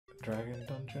Dragon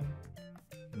Dungeon?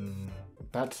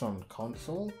 That's on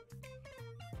console?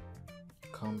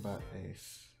 Combat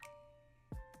Ace.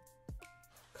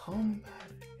 Combat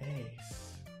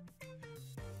Ace.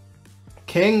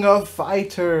 King of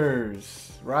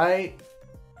Fighters, right?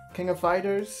 King of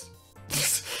Fighters?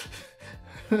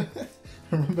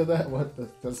 Remember that? What?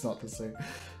 That's not the same.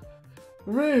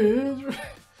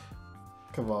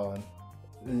 Come on.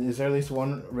 Is there at least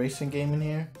one racing game in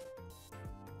here?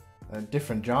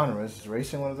 Different genres. Is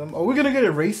racing one of them? Oh, we're gonna get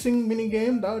a racing mini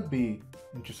game? That would be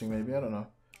interesting, maybe. I don't know.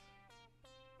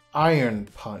 Iron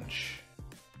Punch.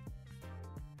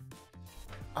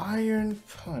 Iron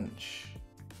Punch.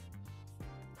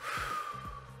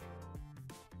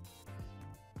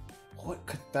 What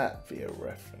could that be a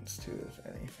reference to, if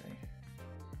anything?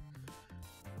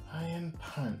 Iron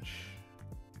Punch.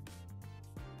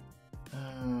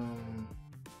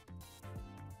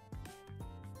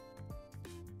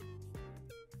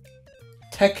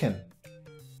 Tekken.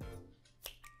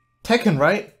 Tekken,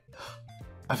 right?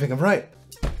 I think I'm right.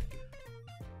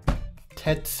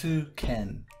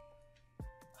 Tetsuken.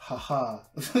 Haha.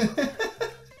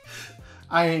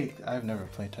 I've never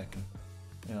played Tekken.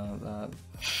 You know,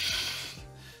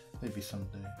 maybe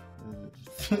someday.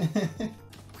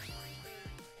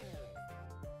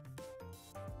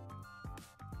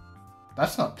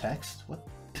 That's not text. What?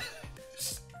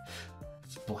 It's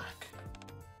black.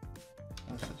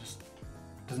 It just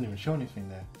doesn't even show anything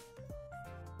there.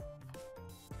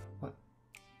 What?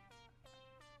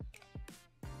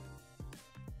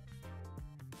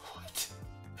 What?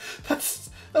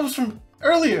 That was from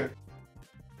earlier.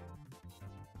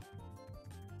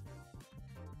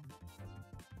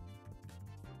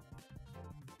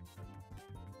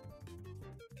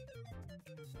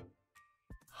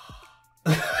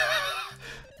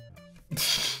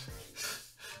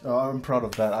 Oh, I'm proud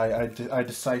of that. I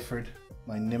deciphered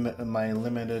my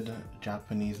limited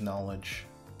Japanese knowledge.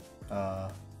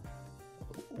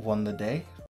 Won the day.